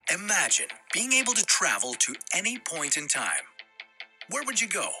Imagine being able to travel to any point in time. Where would you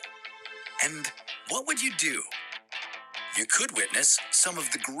go? And what would you do? You could witness some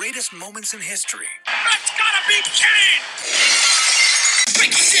of the greatest moments in history. That's gotta be Kane!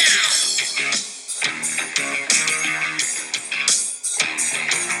 Break it down!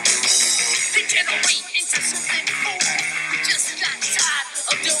 Degenerate into something cool. You just got tired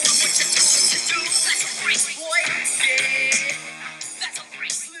of doing what you're told to do. That's a race, boy. Yeah. That's a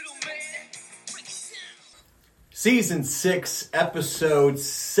race, little man. Break it down. Season 6, Episode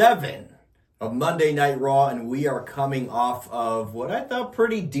 7 of Monday Night Raw, and we are coming off of what I thought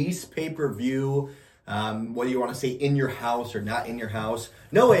pretty decent pay-per-view, whether you want to say in your house or not in your house.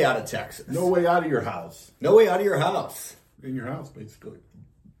 No Way Out of Texas. No way out of your house. No Way Out of your house. In your house, basically.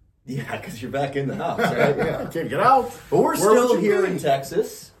 Yeah, because you're back in the house, right? Yeah. Can't get out. But we're Where still would you here be? in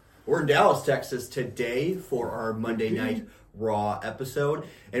Texas. We're in Dallas, Texas today for our Monday Night Raw episode.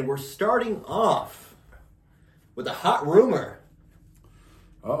 And we're starting off with a hot rumor.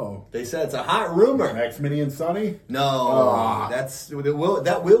 Uh-oh. They said it's a hot rumor. Max Mini and Sonny? No,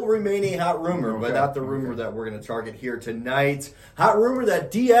 that will remain a hot rumor, but Okay, not the rumor that we're going to target here tonight. Hot rumor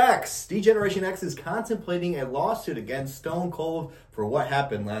that D-Generation X is contemplating a lawsuit against Stone Cold for what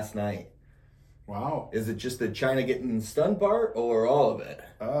happened last night. Wow. Is it just the China getting stunned part, or all of it?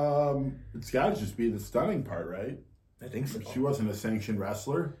 It's got to just be the stunning part, right? I think so. She wasn't a sanctioned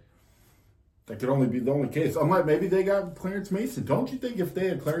wrestler. That could only be the only case. Unlike maybe they got Clarence Mason. Don't you think if they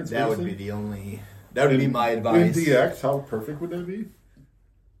had Clarence That Mason? would be the only. That would be my advice. In DX, how perfect would that be?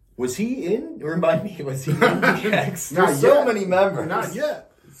 Was he in? Remind me, was he in DX? Not There's so yet. many members. Not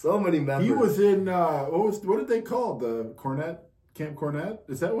yet. So many members. He was in, what did they call the Cornette? Camp Cornette?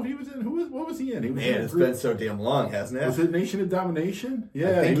 Is that what he was in? What was he in? He was Man, in it's been so damn long, hasn't it? Was it Nation of Domination?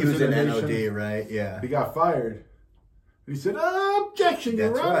 Yeah, I think he was in Nation. NOD, right? Yeah. He got fired. He said, objection, Your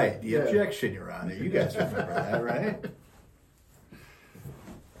That's Honor." right. The Yeah. objection, Your Honor. You guys remember that, right?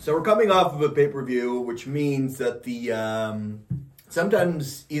 So we're coming off of a pay-per-view, which means that the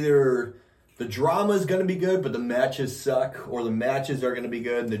sometimes either the drama is going to be good, but the matches suck, or the matches are going to be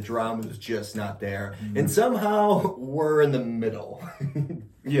good and the drama is just not there. And somehow we're in the middle.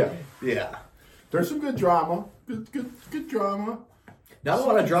 Yeah. Yeah. There's some good drama. Good drama. Not a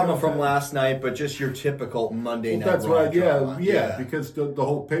lot of drama from last night, but just your typical Monday night That's Raw what drama. yeah, because the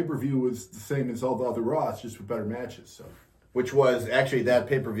whole pay-per-view was the same as all the other Raws, just with better matches. So Which was actually that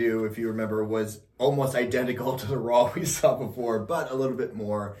pay-per-view, if you remember, was almost identical to the Raw we saw before, but a little bit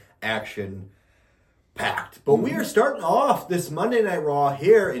more action-packed. But we are starting off this Monday Night Raw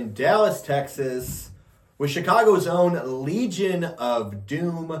here in Dallas, Texas, with Chicago's own Legion of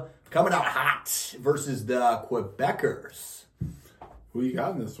Doom coming out hot versus the Quebecers. who you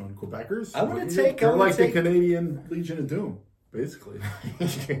got in this one? Quebecers? I'm gonna They're take- I'm gonna like take- the Canadian Legion of Doom, basically.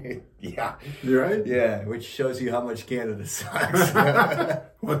 Yeah. You right? Yeah, which shows you how much Canada sucks.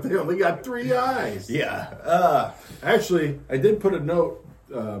 What, they only got 3 eyes. Yeah. Actually, I did put a note,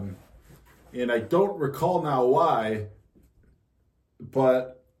 and I don't recall now why,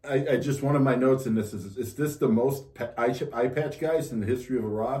 but I just, one of my notes in this is this the most eye patch guys in the history of a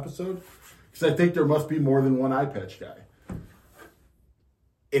Raw episode? Because I think there must be more than one eye patch guy.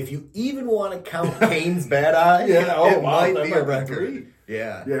 If you even want to count Kane's bad eye, Yeah, it wow, might that be might a be record. 3.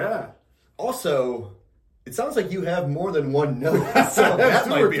 Yeah. Yeah. Also, it sounds like you have more than one note, so that Two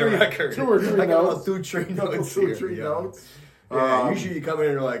might or be three- a record. 2 or 3 I got notes. about 2 notes Two or here. 3 yeah. notes. Yeah, usually you come in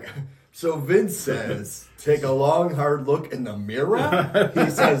and you're like, so Vince says, take a long, hard look in the mirror. He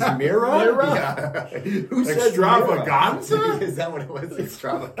says mirror? Mirror? Yeah. Who says Extravaganza? mirror? Is that what it was?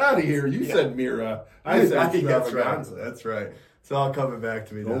 Extravaganza. Out of here. You said Mira. I said I think that's right. extravaganza. That's right. It's all coming back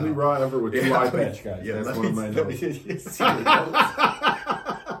to me now. Only Raw ever with 2 eye patch guys. Yeah, That's let one me- of my let me notes. see your notes.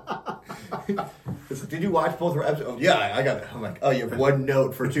 Did you watch both episodes? Oh, yeah, I got it. I'm like, oh, you have 1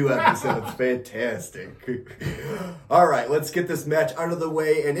 note for 2 episodes. Fantastic. All right, let's get this match out of the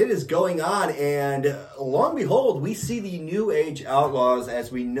way. And it is going on. And lo and behold, we see the New Age Outlaws,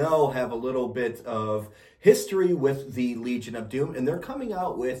 as we know, have a little bit of history with the Legion of Doom. And they're coming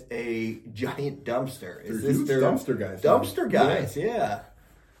out with a giant dumpster. Is They're huge dumpster guys. Dumpster guys, yeah.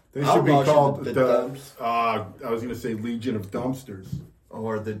 They should be Outlaws called the the dumps. I was going to say Legion of Dumpsters.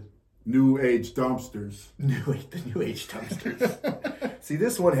 Or the New Age Dumpsters. the New Age dumpsters. See,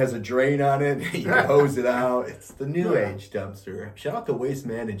 this one has a drain on it. You can hose it out. It's the New Age dumpster. Shout out to Waste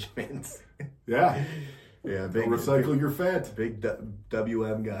Management. Yeah. Yeah, big Recycle your fat. big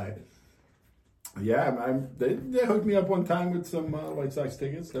WM guy. Yeah, they hooked me up one time with some White Sox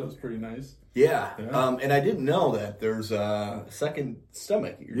tickets. That was pretty nice. Yeah. Yeah. And I didn't know that there's a second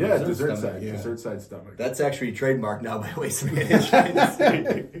stomach. Yeah, dessert stomach, side. yeah. Dessert side stomach. That's actually trademarked now by Waste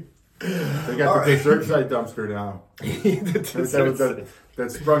Management. They got the dessert side dumpster now.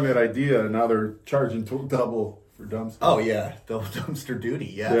 That sprung that idea, and now they're charging double for dumpster. Oh, yeah. The dumpster duty,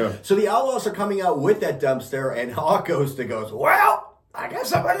 yeah. Yeah. So the Outlaws are coming out with that dumpster, and Hawk goes, well, I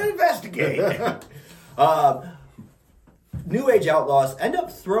guess I'm going to investigate. New Age Outlaws end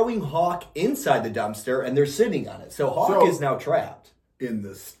up throwing Hawk inside the dumpster, and they're sitting on it. So Hawk is now trapped. In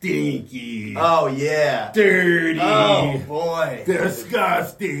the stinky, Oh, yeah. dirty, Oh, boy.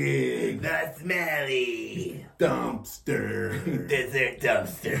 disgusting The smelly dumpster. dessert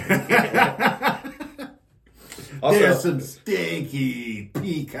dumpster. There's Also, some stinky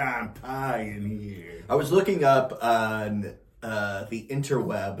pecan pie in here. I was looking up on the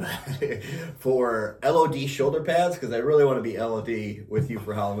interweb for LOD shoulder pads because I really want to be LOD with you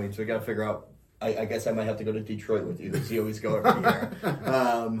for Halloween. So we got to figure out. I guess I might have to go to Detroit with you because you always go every year.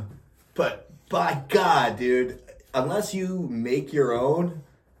 But by God, dude, unless you make your own,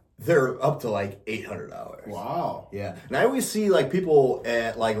 they're up to like $800. Wow. Yeah, and I always see like people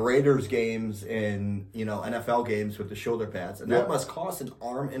at like Raiders games and NFL games with the shoulder pads, and that Yeah. must cost an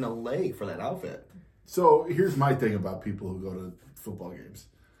arm and a leg for that outfit. So here's my thing about people who go to football games.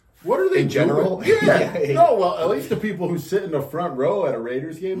 What are they In general? doing? Yeah. Yeah. No, well, at least the people who sit in the front row at a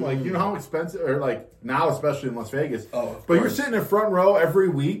Raiders game, like, you know how expensive, or like now, especially in Las Vegas. Oh, of but you're course. sitting in front row every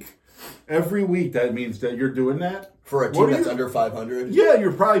week. Every week, that means that you're doing that. For a What team do that's you- under 500? Yeah,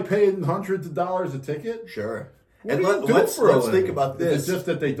 you're probably paying hundreds of dollars a ticket. Sure. What And do you do let's for a think living? about Is this. it just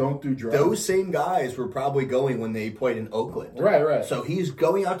that they don't do drugs? Those same guys were probably going when they played in Oakland. Right. So he's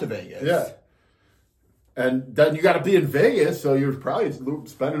going out to Vegas. Yeah. And then you got to be in Vegas, so you're probably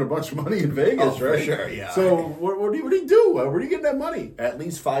spending a bunch of money in Vegas, Oh, for right? sure, yeah. So what do you do? Where are you getting that money? At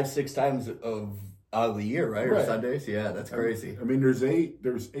least 5-6 times out of the year, right? Or Right. Sundays? Yeah, that's crazy. I mean, there's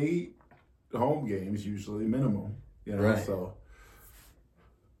eight home games usually minimum. Right. So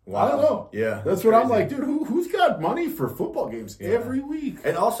Wow. I don't know. Yeah. that's what I'm like, dude. Who's got money for football games every week?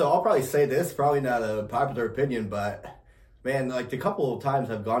 And also, I'll probably say this, probably not a popular opinion, but man, like the couple of times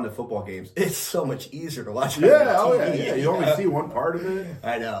I've gone to football games, it's so much easier to watch. Yeah, on oh TV. yeah. You only see one part of it,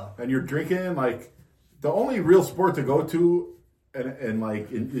 I know. and you're drinking. Like the only real sport to go to,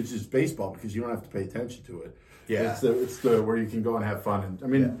 it's just baseball because you don't have to pay attention to it. Yeah. it's the where you can go and have fun. And I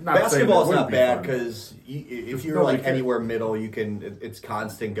mean, not saying Basketball's that not wouldn't be bad fun. because if you're nobody like cares. anywhere middle, you can. It's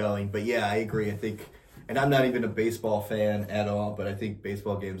constant going. But yeah, I agree. I think, and I'm not even a baseball fan at all, but I think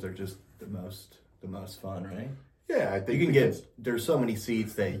baseball games are just the most fun, right? Yeah, I think You can because- get. There's so many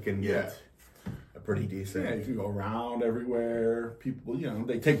seats that you can get a pretty decent. Yeah, you can go around everywhere. People,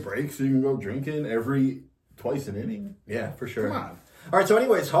 they take breaks, so you can go drinking twice an inning. Yeah, for sure. Come on. All right, so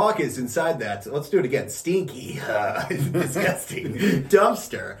anyways, Hawk is inside that. So let's do it again. Stinky, disgusting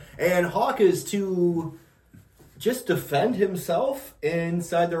dumpster. And Hawk is to just defend himself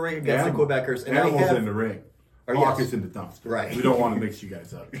inside the ring against the Quebecers. And Animal's in the ring. Or Hawk yes. is in the dumpster. Right. We don't want to mix you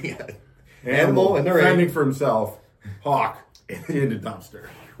guys up. Yeah. Animal in the ring. defending for himself. Hawk in the dumpster.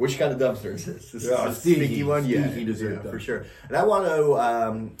 Which kind of dumpster is this? This Yeah, is a stinky stinky, one? Yeah, stinky dessert for dumpster. sure. And I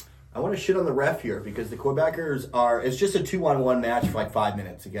want to shit on the ref here because the Quebecers it's just a 2-on-1 match for like 5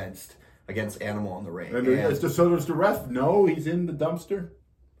 minutes against Animal in the ring. And And- so does the ref know he's in the dumpster?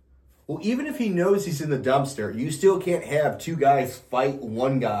 well, even if he knows he's in the dumpster, you still can't have two guys fight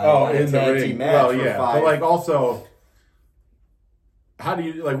one guy in a tag team match Well, for yeah. 5. But like also, how do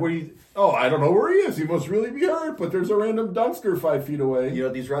you what do you? Oh, I don't know where he is. He must really be hurt. But there's a random dumpster 5 feet away. You know,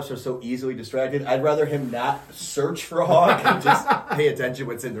 these refs are so easily distracted. I'd rather him not search for Hawk and just pay attention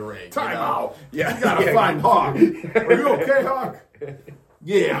what's in the ring. Time out. Yeah. You gotta Yeah. find Hawk. Are you okay, Hawk?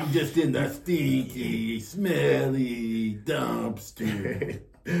 Yeah, I'm just in the stinky, smelly dumpster.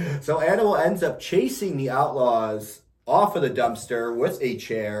 So Animal ends up chasing the Outlaws off of the dumpster with a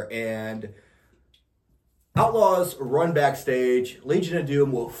chair, and Outlaws run backstage. Legion of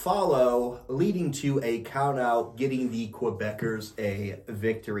Doom will follow, leading to a countout, getting the Quebecers a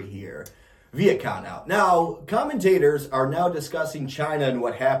victory here via countout. Now, commentators are now discussing China and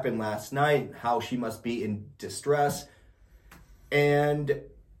what happened last night, how she must be in distress. And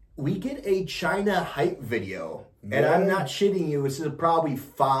we get a China hype video. And I'm not shitting you. This is a probably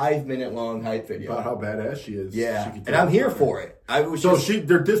 5-minute long hype video. About how badass she is. Yeah, She can and take I'm here it. for it. I was So just,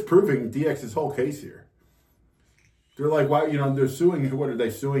 they're disproving DX's whole case here. They're like, why? They're suing. What are they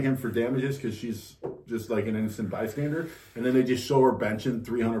suing him for damages? Because she's just like an innocent bystander, and then they just show her benching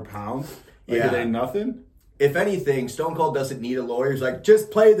 300 pounds. Like Yeah. it ain't nothing. if anything, Stone Cold doesn't need a lawyer. He's like, just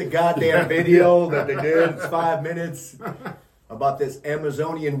play the goddamn video that they did. It's 5 minutes about this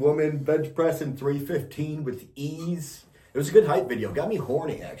Amazonian woman bench pressing 315 with ease. It was a good hype video. Got me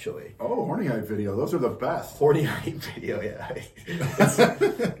horny, actually. Oh, horny hype video. Those are the best. Horny hype video, yeah.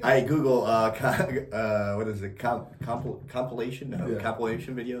 I Google, what is it, compilation? No, Yeah.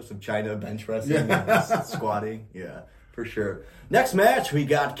 compilation videos of China bench pressing and squatting. Yeah, for sure. Next match, we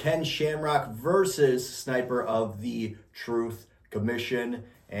got Ken Shamrock versus Sniper of the Truth Commission.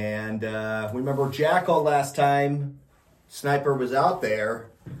 And remember Jackal last time? Sniper was out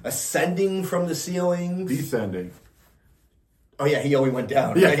there, ascending from the ceilings. Descending. Oh yeah, he only went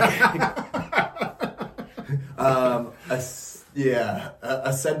down.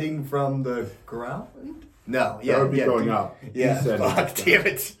 Ascending from the ground. No, yeah, That would be going up. Yeah, Descending. fuck, damn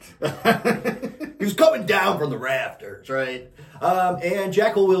it. He was coming down from the rafters, right? And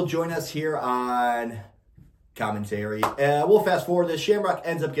Jackal will join us here on commentary. We'll fast forward this. Shamrock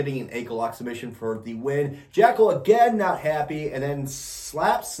ends up getting an ankle lock submission for the win. Jackal again not happy, and then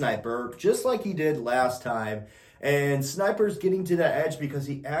slaps Sniper just like he did last time. And Sniper's getting to that edge because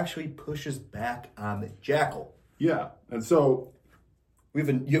he actually pushes back on the Jackal. Yeah. And so, You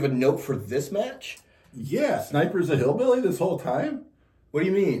have a note for this match? yeah, Sniper's a hillbilly this whole time? What do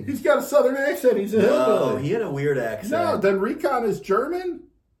you mean? He's got a southern accent. He's a hillbilly. Oh, he had a weird accent. No, then Recon is German,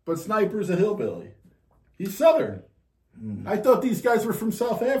 but Sniper's a hillbilly. He's southern. I thought these guys were from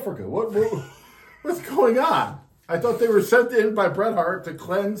South Africa. What's going on? I thought they were sent in by Bret Hart to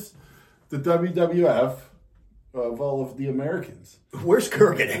cleanse the WWF of all of the Americans. Where's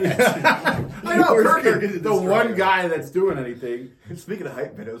Kurgan at? I know, Where's Kurgan, the one guy that's doing anything. Speaking of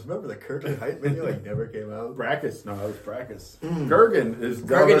hype videos, remember the Kurgan hype video? Like never came out. Brackus. No, it was Brackus. Kurgan is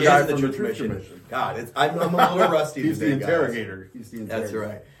the Kurgan other guy is the from Truth the Truth Commission. Commission. God, I'm a little rusty. He's the today, guys. interrogator. He's the interrogator.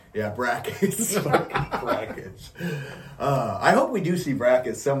 That's right. Yeah, brackets. Brackets. I hope we do see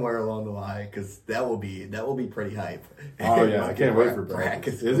brackets somewhere along the line because that will be pretty hype. Oh yeah, I can't wait for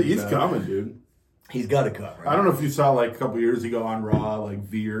Brackets. He's coming, dude. He's got to come. Right? I don't know if you saw like a couple years ago on Raw, like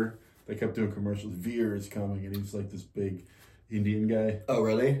Veer. They kept doing commercials. Veer is coming, and he's like this big Indian guy. Oh,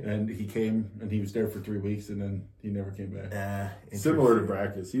 really? And he came, and he was there for 3 weeks, and then he never came back. Interesting. Similar to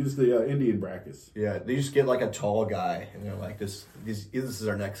Brackus. He was the Indian Brackus. Yeah, they just get like a tall guy, and they're like, this is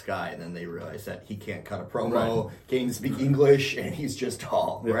our next guy, and then they realize that he can't cut a promo, can't even speak English, and he's just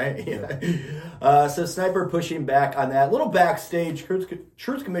tall, right? Yeah. So Sniper pushing back on that. Little backstage,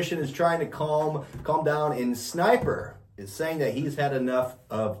 Truth Commission is trying to calm down, and Sniper is saying that he's had enough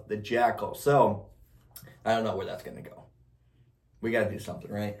of the Jackal. So, I don't know where that's going to go. We got to do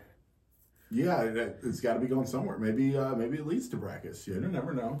something, right? Yeah, it's got to be going somewhere. Maybe it leads to Brackus. You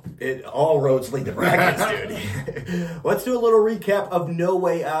never know. All roads lead to brackets, dude. Let's do a little recap of No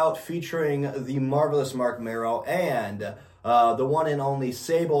Way Out featuring the marvelous Mark Merrill and the one and only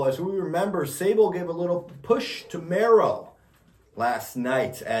Sable. As we remember, Sable gave a little push to Merrill last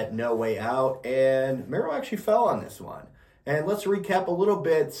night at No Way Out, and Merrill actually fell on this one. And let's recap a little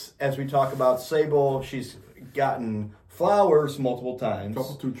bit as we talk about Sable. She's gotten flowers multiple times.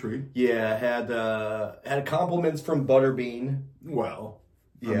 Couple 2 tree. Yeah, had compliments from Butterbean. Well,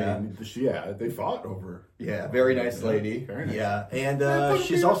 Yeah. I mean, they fought over. Yeah, very nice lady. Very nice. Yeah, and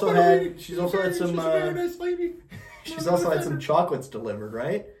she's also had some She's a very nice lady. she's also had some chocolates delivered,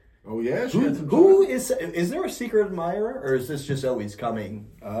 right? Oh yeah, she had some. Who is there a secret admirer, or is this just always coming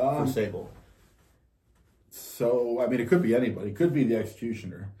for Sable? So I mean, it could be anybody. It could be the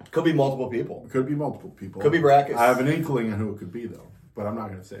executioner. Could be multiple people. It could be multiple people. Could be Brackus. I have an inkling on who it could be though, but I'm not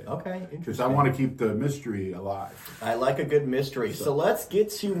going to say it. Okay, Because interesting. I want to keep the mystery alive. I like a good mystery. So let's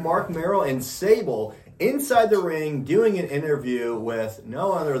get to Mark Merrill and Sable inside the ring doing an interview with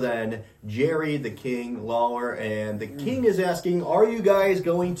no other than Jerry the King Lawler. And the King is asking, are you guys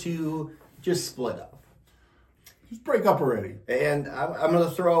going to just split up? Just break up already. And I'm going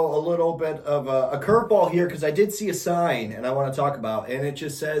to throw a little bit of a curveball here because I did see a sign and I want to talk about, and it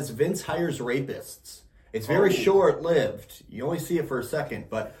just says Vince hires rapists. It's very short-lived. You only see it for a second,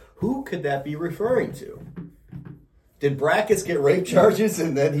 but who could that be referring to? Did Brackus get rape charges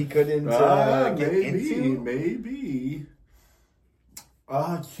and then he couldn't get into? Maybe.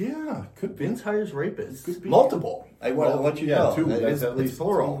 Yeah, could be. Vince hires rapists. Could be. Multiple. I want you to know. two. That's It's at least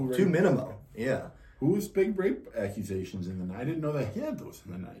plural. two Two rape- minimum. Yeah. Who was big rape accusations in the night? I didn't know that he had those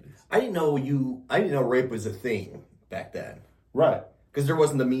in the 90s. I didn't know rape was a thing back then. Right. Because there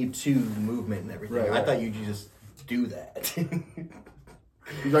wasn't the Me Too movement and everything. Right, I right. thought you could just do that.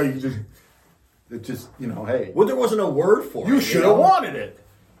 You know, it just, hey. Well, there wasn't a word for it. You should have wanted it.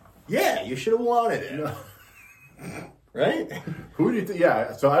 Yeah, you should have wanted it. Right? Who do you think?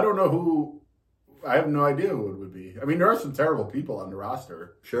 Yeah, so I don't know I have no idea who it would be. I mean, there are some terrible people on the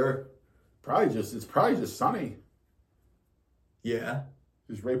roster. Sure. It's probably just Sunny. Yeah.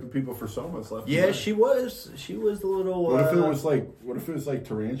 Just raping people for somas left. Yeah, she was the little. What if it was like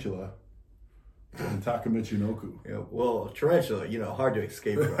Tarantula and Takamichinoku? Yeah, well, Tarantula, hard to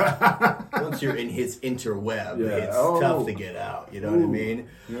escape from. Once you're in his interweb, it's tough to get out. You know what I mean?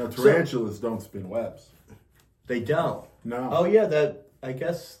 Tarantulas don't spin webs. They don't. No. Oh yeah, I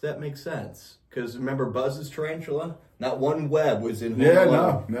guess that makes sense. Because remember Buzz's tarantula? Not one web was in.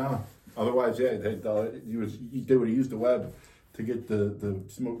 No. Otherwise, he did what he used the web to get the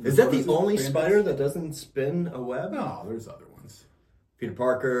smoke. Is that the only spider that doesn't spin a web? No, there's other ones. Peter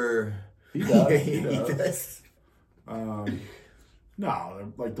Parker. He does. He does.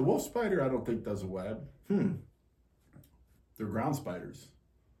 No, like the wolf spider, I don't think does a web. They're ground spiders.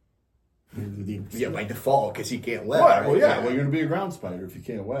 Yeah, by default, because he can't web. What? Right? Well, yeah. Well, you're going to be a ground spider if you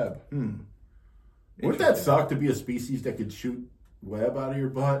can't web. Wouldn't that suck to be a species that could shoot web out of your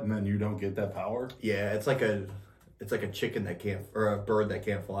butt and then you don't get that power? Yeah, it's like a chicken that can't, or a bird that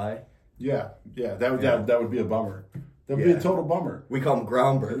can't fly. Yeah. That would be a bummer. That would be a total bummer. We call them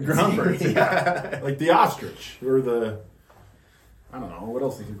ground birds. Ground birds, yeah. Like the ostrich or the, I don't know, what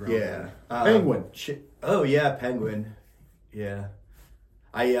else is a ground bird? Penguin. Oh yeah, penguin. Yeah.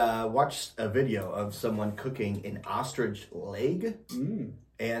 I watched a video of someone cooking an ostrich leg,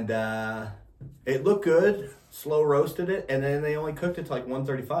 and it looked good. Slow roasted it, and then they only cooked it to like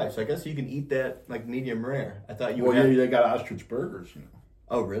 135. So I guess you can eat that like medium rare. I thought you would. Well, yeah, they got ostrich burgers,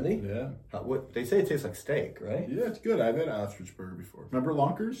 Oh, really? Yeah. What they say it tastes like steak, right? Yeah, it's good. I've had an ostrich burger before. Remember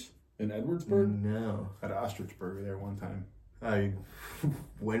Lonkers in Edwardsburg? No. I had an ostrich burger there one time.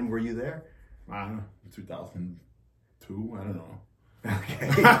 When were you there? I don't know, 2002. I don't know. Okay.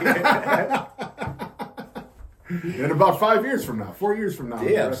 And about 4 years from now.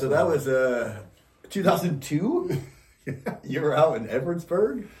 Yeah, so that was 2002? You were out in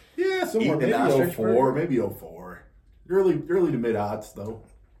Edwardsburg? Yeah, somewhere maybe 04, maybe 04. Early to mid-aughts, though.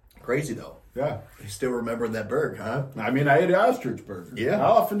 Crazy, though. Yeah. You still remembering that burger, huh? I mean, I ate an ostrich burger. Yeah.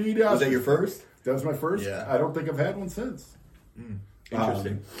 How often do you eat ostrich? Was that your first? That was my first? Yeah. I don't think I've had one since.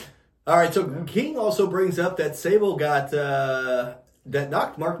 Interesting. All right, so King also brings up that Sable got... that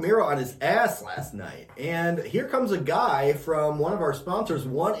knocked Mark Miro on his ass last night. And here comes a guy from one of our sponsors,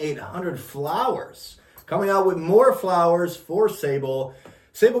 1-800-Flowers, coming out with more flowers for Sable.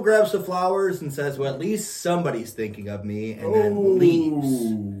 Sable grabs the flowers and says, well, at least somebody's thinking of me, and then leaves.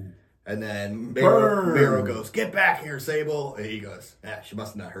 And then Miro goes, get back here, Sable. And he goes, she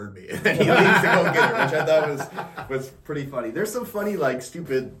must have not heard me. And he leaves to go get her, which I thought was pretty funny. There's some funny, like,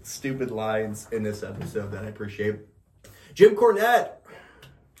 stupid lines in this episode that I appreciate. Jim Cornette,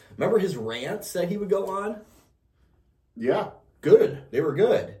 remember his rants that he would go on? Yeah. Good. They were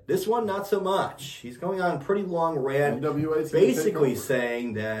good. This one, not so much. He's going on a pretty long rant, basically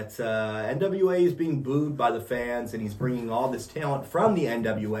saying that NWA is being booed by the fans, and he's bringing all this talent from the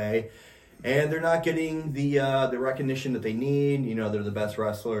NWA, and they're not getting the recognition that they need. You know, they're the best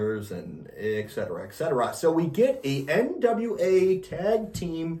wrestlers, and et cetera, et cetera. So we get a NWA tag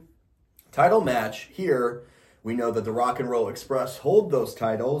team title match here. We know that the Rock and Roll Express hold those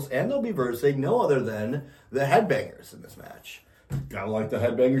titles, and they'll be versing no other than the Headbangers in this match. Gotta like the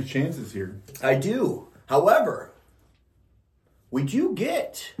Headbangers' chances here. I do. However, we do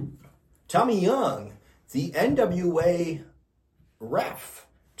get Tommy Young, the NWA ref,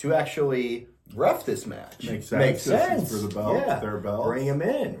 to actually ref this match. Makes sense. For the belt, their belt. Bring him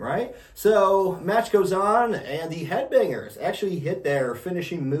in, right? So, match goes on, and the Headbangers actually hit their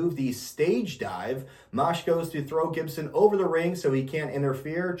finishing move, the stage dive. Mosh goes to throw Gibson over the ring so he can't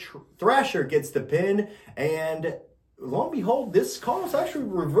interfere. Thrasher gets the pin, and lo and behold, this call is actually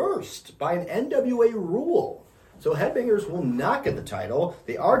reversed by an NWA rule. So Headbangers will not get the title.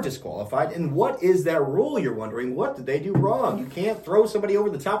 They are disqualified. And what is that rule, you're wondering? What did they do wrong? You can't throw somebody over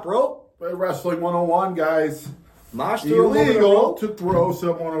the top rope? Wrestling 101, guys. Mosh threw him over the illegal rope? to throw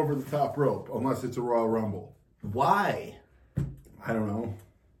someone over the top rope unless it's a Royal Rumble. Why? I don't know.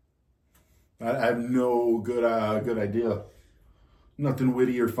 I have no good idea. Nothing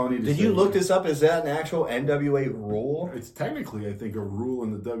witty or funny to say. Did you look this up? Is that an actual NWA rule? It's technically, I think, a rule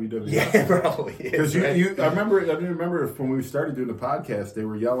in the WWE. Yeah, probably is. Because I remember when we started doing the podcast, they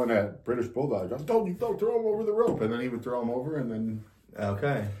were yelling at British Bulldogs, I told you, don't throw him over the rope. And then he would throw him over, and then...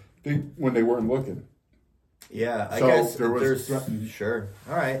 Okay. When they weren't looking. Yeah, I So guess there's sure.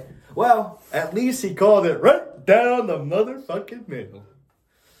 All right. Well, at least he called it right down the motherfucking middle.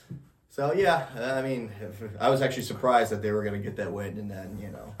 So, yeah, I mean, I was actually surprised that they were going to get that win, and then,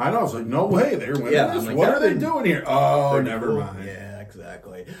 I know, I was like, no way, they're winning this. I'm like, what are they doing here? Oh, never cool. mind. Yeah,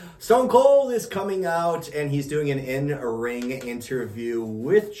 exactly. Stone Cold is coming out, and he's doing an in-ring interview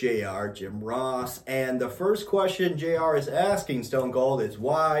with JR, Jim Ross. And the first question JR is asking Stone Cold is,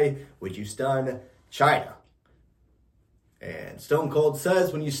 why would you stun China? And Stone Cold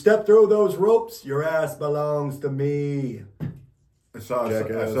says, when you step through those ropes, your ass belongs to me. I saw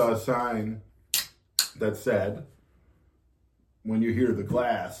a sign that said, when you hear the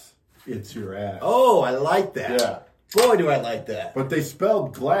glass, it's your ass. Oh, I like that. Yeah. Boy, do I like that. But they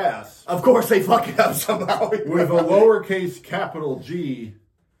spelled glass Of course, they fuck it up somehow. with a lowercase capital G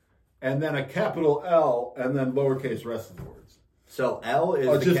and then a capital L and then lowercase rest of the words. So L is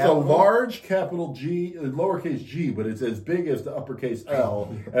the Just capital? a large capital G, lowercase G, but it's as big as the uppercase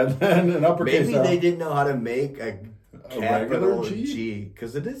L and then an uppercase Maybe L. they didn't know how to make a capital regular G? G,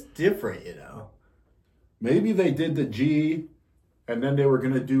 because it is different, you know. Maybe they did the G and then they were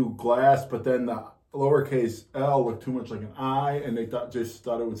going to do glass, but then the lowercase L looked too much like an I and they just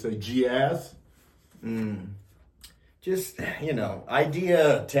thought it would say G-ass. Just, you know,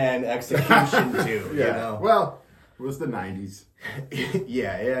 idea 10, execution 2, you know. Well, it was the 90s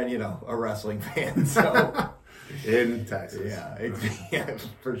Yeah, and, you know, a wrestling fan, so... in Texas. Yeah,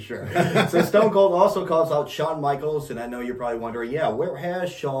 for sure. So Stone Cold also calls out Shawn Michaels, and I know you're probably wondering, where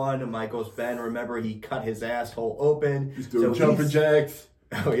has Shawn Michaels been? Remember, he cut his asshole open. He's doing jumping jacks,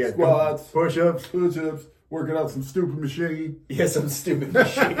 squats, push-ups, working out some stupid machine. Yeah, some stupid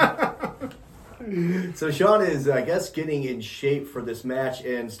machine. So Shawn is, I guess, getting in shape for this match,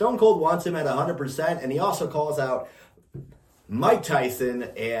 and Stone Cold wants him at 100%, and he also calls out Mike Tyson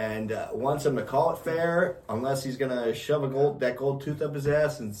and wants him to call it fair, unless he's going to shove that gold tooth up his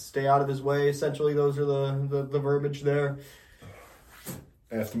ass and stay out of his way. Essentially, those are the verbiage there.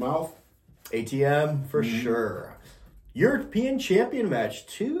 Ass to mouth. ATM, for sure. European Champion match,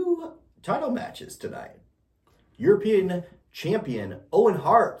 2 title matches tonight. European Champion Owen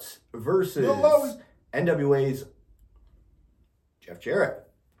Hart versus NWA's Jeff Jarrett.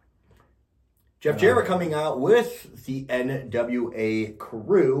 Jeff Jarrett coming out with the NWA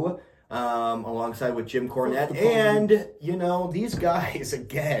crew alongside with Jim Cornette. And, you know, these guys,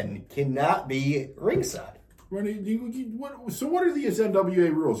 again, cannot be ringside. So what are these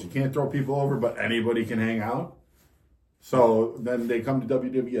NWA rules? You can't throw people over, but anybody can hang out? So then they come to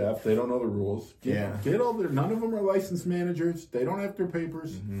WWF. They don't know the rules. None of them are licensed managers. They don't have their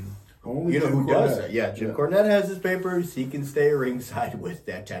papers. Only You know Jim who does Cornette. that? Yeah, Jim Cornette has his papers. He can stay ringside with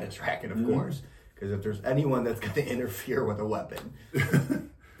that tennis racket, of course. Because if there's anyone that's going to interfere with a weapon, I'm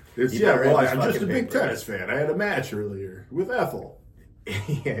better just have a his fucking big papers. tennis fan. I had a match earlier with Ethel.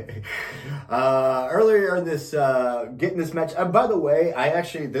 Earlier in this, getting this match. By the way, I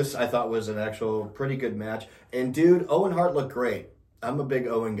thought was an actual pretty good match. And dude, Owen Hart looked great. I'm a big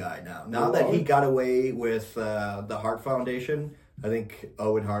Owen guy now. Now that he got away with the Hart Foundation, I think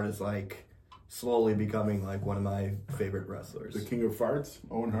Owen Hart is like slowly becoming like one of my favorite wrestlers. The King of Farts,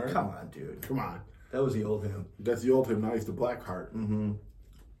 Owen Hart. Come on, dude. Come on. That was the old him. That's the old him. Now he's the Black Heart. Mm-hmm.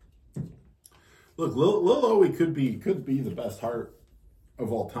 Look, Lil Owie could be the best Heart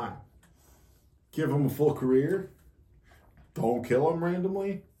of all time. Give him a full career. Don't kill him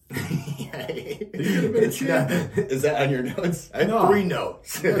randomly. He could have been a champion. Is that on your notes? I have No. 3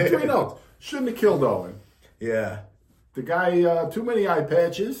 notes. Yeah, 3 notes. Shouldn't have killed Owen. Yeah. The guy, too many eye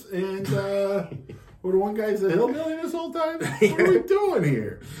patches, and well, the one guy's a hillbilly this whole time? What are we doing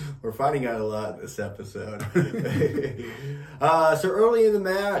here? We're finding out a lot in this episode. So early in the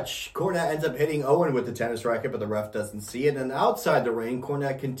match, Cornette ends up hitting Owen with the tennis racket, but the ref doesn't see it. And outside the ring,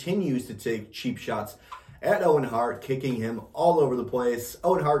 Cornette continues to take cheap shots at Owen Hart, kicking him all over the place.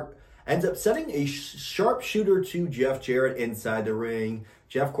 Owen Hart ends up setting a sharpshooter to Jeff Jarrett inside the ring.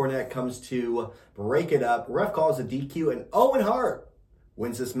 Jeff Cornette comes to break it up. Ref calls a DQ, and Owen Hart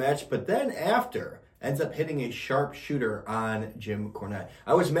wins this match. But then after, ends up hitting a sharpshooter on Jim Cornette.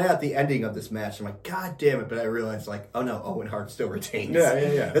 I was mad at the ending of this match. I'm like, God damn it. But I realized, like, oh no, Owen Hart still retains.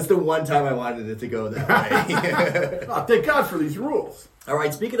 Yeah. That's the one time I wanted it to go that way. Oh, thank God for these rules. All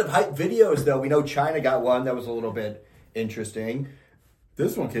right, speaking of hype videos, though, we know China got one that was a little bit interesting.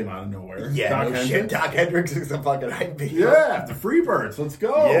 This one came out of nowhere. Yeah, Doc no shit. Hendricks? Doc Hendricks is a fucking hype video. Yeah, the Freebirds. Let's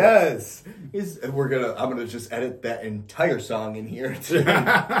go. Yes. I'm gonna just edit that entire song in here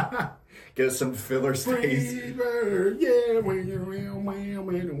to get us some filler space. Freebird, yeah.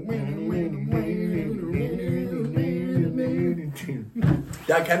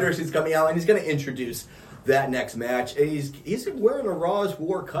 Doc Hendricks is coming out and he's gonna introduce that next match. And he's wearing a Raw's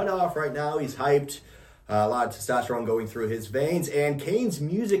War cutoff right now. He's hyped. A lot of testosterone going through his veins. And Kane's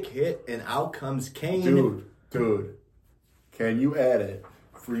music hit, and out comes Kane. Dude. Can you edit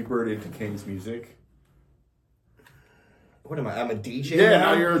Freebird into Kane's music? What am I? I'm a DJ. Yeah,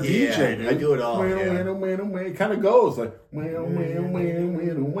 now you're a Yeah, DJ, dude. I do it all. Yeah. It kind of goes like.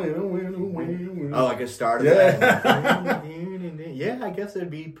 Oh, like a start. Yeah. Yeah, I guess it'd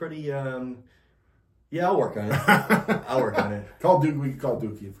be pretty. Yeah, I'll work on it. I'll work on it. Call Duke. We can call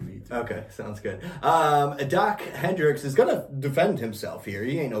Dookie if we need to. Okay, sounds good. Doc Hendricks is gonna defend himself here.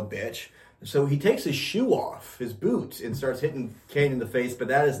 He ain't no bitch. So he takes his shoe off, his boot, and starts hitting Kane in the face, but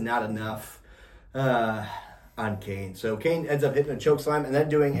that is not enough on Kane. So Kane ends up hitting a chokeslam and then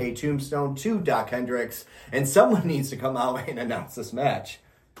doing a tombstone to Doc Hendricks, and someone needs to come out and announce this match.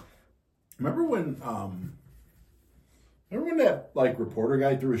 Remember when that like reporter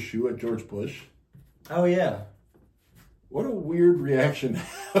guy threw a shoe at George Bush? Oh, yeah. What a weird reaction.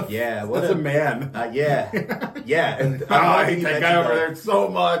 Yeah, What a man. Yeah. Yeah. And I hate you that mentioned guy over that. there so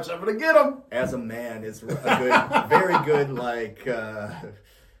much. I'm going to get him. As a man is a good, very good, like,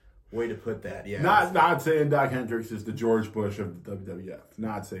 way to put that. Yeah. Not saying Doc Hendricks is the George Bush of the WWF.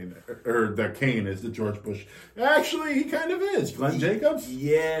 Not saying that. Or the Kane is the George Bush. Actually, he kind of is. Glenn Jacobs?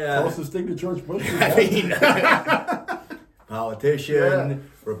 Yeah. Closest thing to George Bush. I mean, politician, Yeah.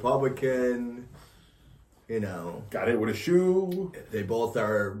 Republican, you know. Got hit with a shoe. They both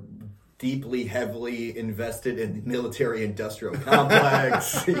are deeply, heavily invested in the military-industrial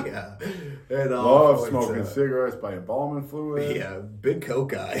complex. Yeah. And all Love points, smoking cigarettes by embalming fluid. Yeah, big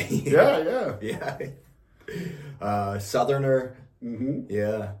coke guy. Yeah. Yeah. Southerner. Mm-hmm.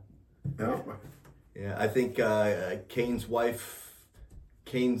 Yeah. Yeah. Yeah, I think Kane's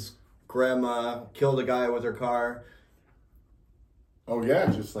grandma killed a guy with her car. Oh, yeah,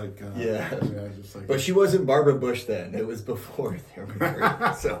 just like... Yeah. just like... But she wasn't Barbara Bush then. It was before they were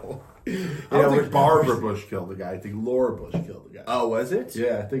married. So, I don't think Barbara Bush killed the guy. I think Laura Bush killed the guy. Oh, was it?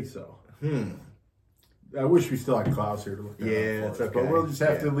 Yeah, I think so. I wish we still had Klaus here to look that up. Yeah, for it's us, okay. But we'll just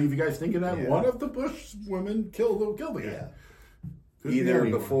have to Yeah. leave you guys thinking that Yeah. one of the Bush women killed the guy. Yeah. Could be Either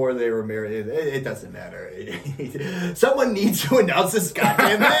anyone. before they were married. It doesn't matter. Someone needs to announce this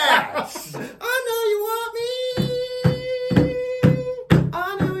goddamn match. I know you want me.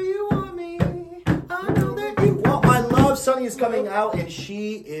 I know you want me. I know that you want my love. Sunny is coming out and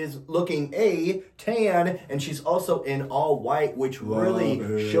she is looking tan, and she's also in all white, which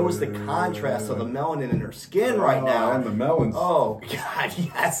really shows the contrast of the melanin in her skin right now. And the melons. Oh, God,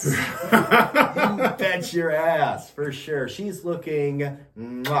 yes. You bet your ass, for sure. She's looking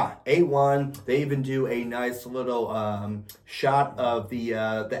A1. They even do a nice little shot of the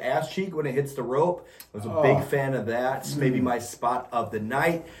ass cheek when it hits the rope. I was a big fan of that. It's maybe my spot of the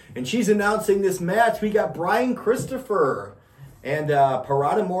night. And she's announcing this match. We got Brian Christopher and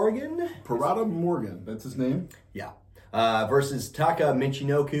Parada Morgan. Parada Morgan, that's his name? Yeah. Versus Taka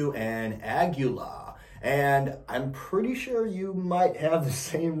Michinoku and Aguila. And I'm pretty sure you might have the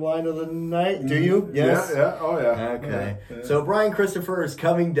same line of the night. Do you? Yes? Yeah. Oh, yeah. Okay. Yeah. So Brian Christopher is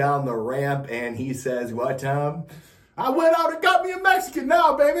coming down the ramp and he says, what, Tom? I went out and got me a Mexican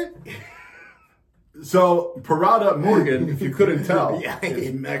now, baby. So, Parada Morgan, if you couldn't tell, Yeah.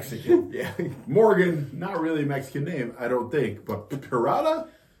 is Mexican. Yeah. Morgan, not really a Mexican name, I don't think. But Parada,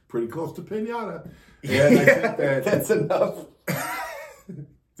 pretty close to Pinata. And I think that That's enough.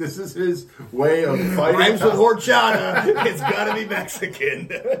 this is his way of fighting. Rhymes with horchata. It's got to be Mexican.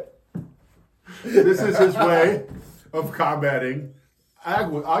 This is his way of combating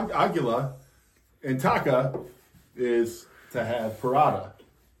Aguila, and Taka is to have Parada.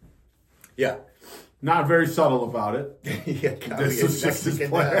 Yeah. Not very subtle about it. Yeah, gotta This be is just his Mexican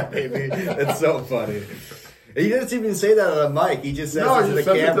plan. now, baby. That's so funny. He doesn't even say that on the mic. He just says No, it he to the just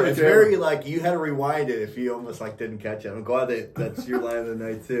says it to camera. the It's camera. very like you had to rewind it if you almost like didn't catch it. I'm glad that's your line of the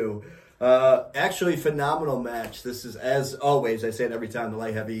night too. Actually, phenomenal match. This is, as always, I say it every time. The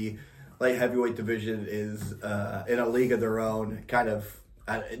light heavyweight division is in a league of their own. Kind of,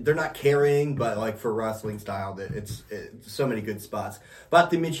 they're not carrying, but like for wrestling style, it's so many good spots. But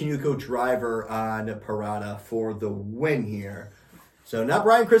the Michinoku driver on Parada for the win here. So not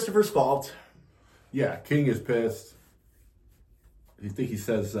Brian Christopher's fault. Yeah, King is pissed. I think he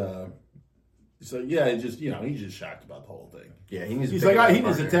says, he's like, yeah, he's just shocked about the whole thing. Yeah, he needs. He's to like, pick he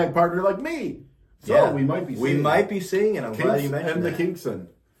needs a partner. tag partner like me. So Yeah, we might be seeing it. I'm glad you mentioned and the that. Kingston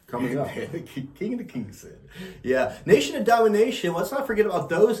coming up. King of the Kingston. Yeah. Nation of Domination. Let's not forget about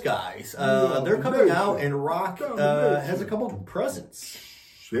those guys. They're coming out, and Rock has a couple of presents.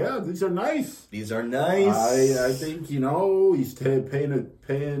 Yeah, these are nice. These are nice. I think he's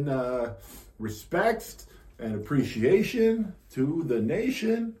paying respect and appreciation to the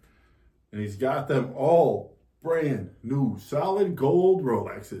nation, and he's got them all brand new, solid gold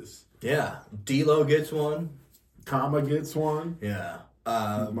Rolexes. Yeah. D-Lo gets one. Kama gets one. Yeah.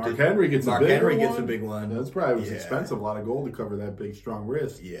 Mark Henry gets Mark a bigger Henry gets one? a big one. That's probably was Yeah. expensive. A lot of gold to cover that big, strong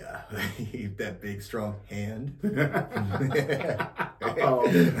wrist. Yeah, that big strong hand. Uh-oh.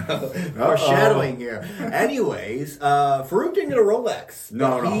 Foreshadowing here. Anyways, Farouk didn't get a Rolex.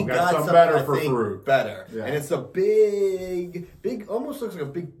 No, but no, he got something something, better I for think, Farouk. Better, Yeah. and it's a big, almost looks like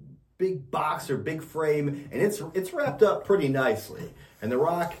a big box or big frame, and it's wrapped up pretty nicely. And The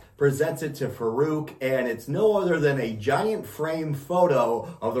Rock presents it to Farouk, and it's no other than a giant frame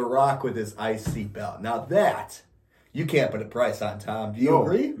photo of The Rock with his ice seatbelt. Now that you can't put a price on, Tom. Do you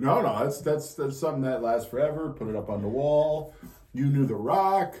agree? No, that's something that lasts forever. Put it up on the wall. You knew The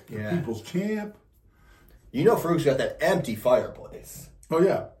Rock, the Yeah. people's champ. You know Farouk's got that empty fireplace. Oh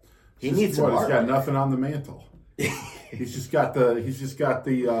yeah, He needs some He's art. got nothing on the mantle. He's just got the his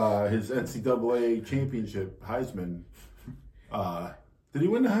NCAA championship Heisman. Did he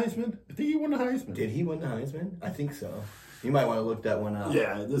win the Heisman? I think he won the Heisman. Did he win the Heisman? I think so. You might want to look that one up.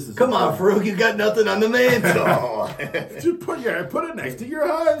 Yeah, this is. Come on, Farouk, you got nothing on the mantle. Just put it next to your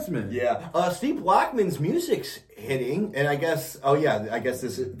Heisman. Yeah. Steve Blackman's music's hitting, and I guess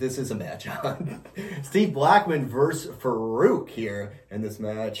this is a match on Steve Blackman versus Farouk here in this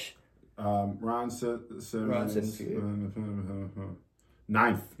match. Ron Simmons. Simmons.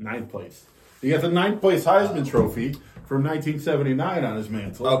 Ninth place. He got the 9th place Heisman Trophy from 1979 on his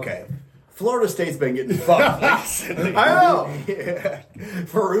mantle. Okay. Florida State's been getting fucked recently. I know. Yeah.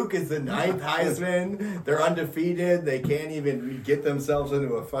 Farouk is the 9th Heisman. They're undefeated. They can't even get themselves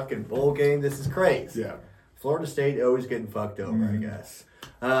into a fucking bowl game. This is crazy. Yeah. Florida State always getting fucked over, I guess.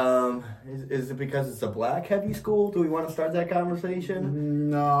 Is it because it's a black heavy school? Do we want to start that conversation?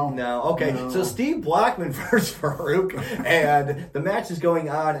 No. No. Okay. No. So Steve Blackman versus Farouk, and the match is going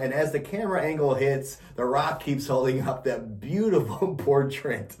on. And as the camera angle hits, The Rock keeps holding up that beautiful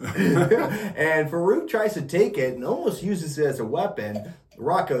portrait, and Farouk tries to take it and almost uses it as a weapon. The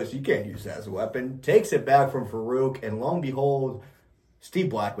Rock goes, "You can't use that as a weapon." Takes it back from Farouk, and lo and behold,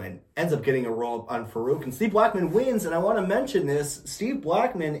 Steve Blackman ends up getting a roll up on Farouk, and Steve Blackman wins. And I want to mention this: Steve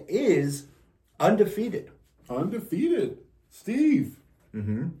Blackman is undefeated. Undefeated. Steve.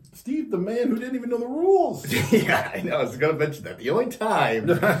 Mm-hmm. Steve, the man who didn't even know the rules. Yeah, I know. I was going to mention that. The only time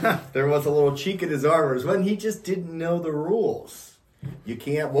there was a little cheek in his armor was when he just didn't know the rules. You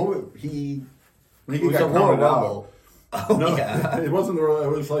can't. He was got a Royal counted out. Rumble. Oh No, yeah. it wasn't the. It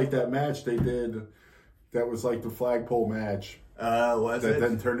was like that match they did. That was like the flagpole match. Was That it?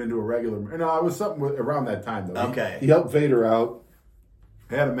 then turned into a regular. No, it was something around that time though. Okay. He helped Vader out,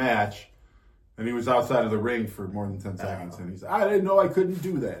 had a match, and he was outside of the ring for more than 10 seconds. And he said, "I didn't know I couldn't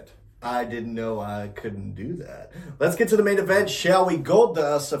do that." I didn't know I couldn't do that. Let's get to the main event, shall we?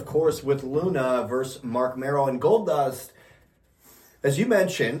 Goldust, of course, with Luna versus Mark Merrill. And Goldust, as you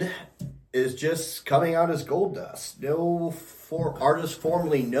mentioned, is just coming out as Goldust. No artist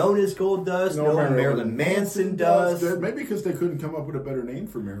formerly known as Goldust. No Marilyn Manson does. Maybe because they couldn't come up with a better name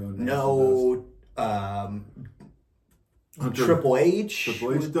for Marilyn Manson. No Triple H.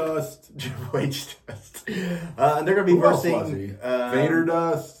 Triple H Dust. Triple H Dust. And they're going to be Who else was versing... he? Vader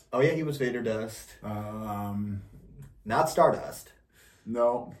Dust. Oh, yeah, he was Vader Dust. No, Not Stardust.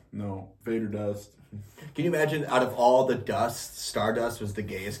 Vader Dust. Can you imagine, out of all the dusts, Stardust was the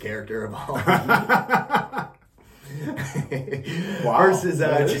gayest character of all? Wow. Versus,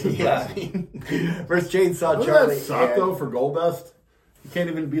 versus Chainsaw Doesn't Charlie. that suck though for Goldust? You can't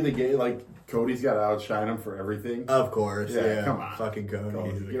even be the gay. Like Cody's got to outshine him for everything. Of course, yeah. Come on. Fucking Cody.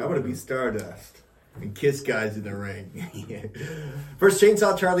 Cody, He's like, get I'm going to over be it. Stardust and kiss guys in the ring. First,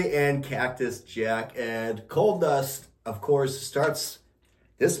 Chainsaw Charlie and Cactus Jack. And Goldust, of course, starts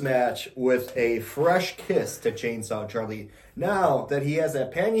this match with a fresh kiss to Chainsaw Charlie. Now that he has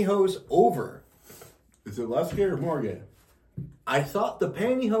that pantyhose over. Is it less gay or more gay? I thought the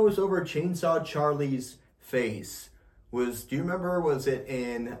pantyhose over Chainsaw Charlie's face was, do you remember, was it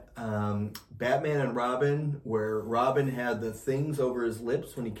in Batman and Robin, where Robin had the things over his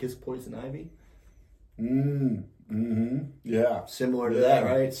lips when he kissed Poison Ivy? Yeah. Similar to that,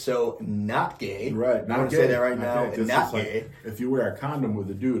 right? So, not gay. Right. I Not want gay. to say that right now. Gay. 'Cause Not it's like, gay. if you wear a condom with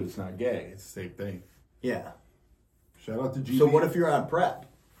a dude, it's not gay. It's the same thing. Yeah. Shout out to GB. So, what if you're on prep?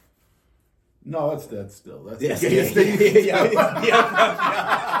 No, that's still. That's Yes. the gayest thing.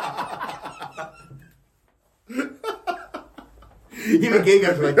 Even gay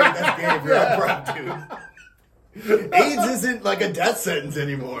guys are like, that's gay if you're on prep, dude. AIDS isn't like a death sentence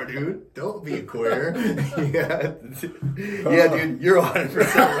anymore, dude. Don't be a queer. Yeah, dude, you're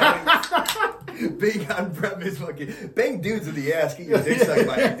 100% right. Being on prep is fucking... Bang dudes in the ass, get your dick sucked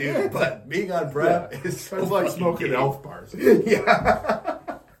by a dude, but being on prep is so It's like fucking smoking gay. elf bars. Yeah.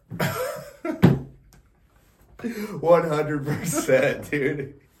 100%,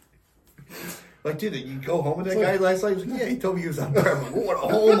 dude. Like, dude, you go home with that guy last night? He was like, yeah, he told me he was on fire. I'm like, what a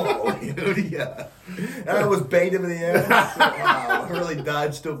homo, dude. Yeah. And I was banged him in the ass. Wow, I really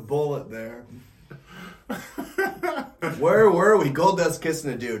dodged a bullet there. Where were we? Goldust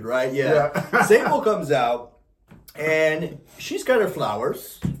kissing a dude, right? Yeah. Sable comes out, and she's got her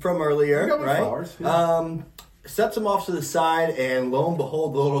flowers from earlier, Got my right? flowers, yeah. Sets them off to the side, and lo and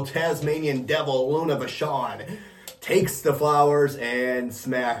behold, the little Tasmanian devil, Luna Vachon, takes the flowers and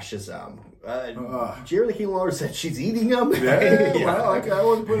smashes them. Did you hear the King Lawler said she's eating them? Yeah, well, I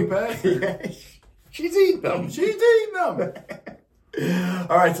wasn't putting it past her. Yeah. She's eating them. She's eating them.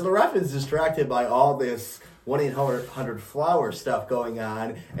 All right, so the ref is distracted by all this 1-800-flower stuff going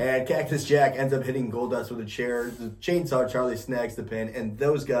on, and Cactus Jack ends up hitting Goldust with a chair. The chainsaw Charlie snags the pin, and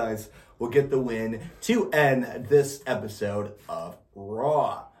those guys will get the win to end this episode of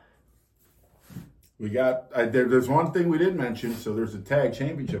Raw. We got there's one thing we didn't mention. So there's a tag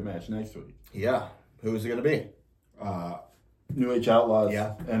championship match next week. Yeah, who's it going to be? New Age Outlaws,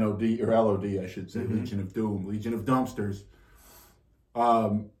 Yeah. NOD or LOD, I should say, Legion of Doom, Legion of Dumpsters.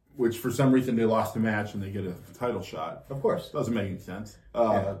 Which for some reason they lost the match and they get a title shot. Of course. Doesn't make any sense.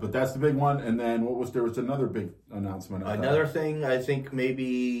 But that's the big one. And then there was another big announcement. Another thing, I think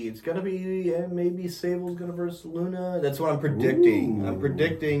maybe it's going to be, maybe Sable's going to versus Luna. That's what I'm predicting. Ooh. I'm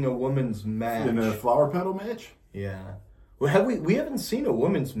predicting a women's match. In a flower petal match? Yeah. Well, we haven't seen a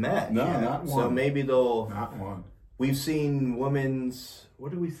women's match. No, yet. not one. So maybe they'll. Not one. We've seen women's.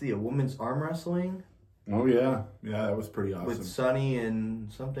 What did we see? A women's arm wrestling Oh, yeah. Yeah, that was pretty awesome. with Sunny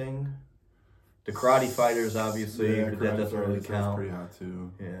and something. The karate fighters, obviously, Yeah, but that doesn't really That's count. pretty hot,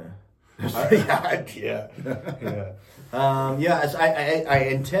 too. Yeah. Yes, I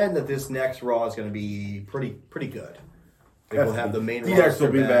intend that this next Raw is going to be pretty good. We'll have the main DX roster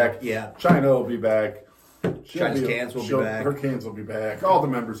will be back. Yeah. China will be back. China's cans will be back. Her cans will be back. All the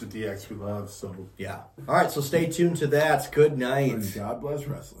members of DX we love. So, Yeah. All right, so stay tuned to that. Good night. and God bless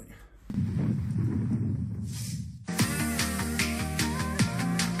wrestling.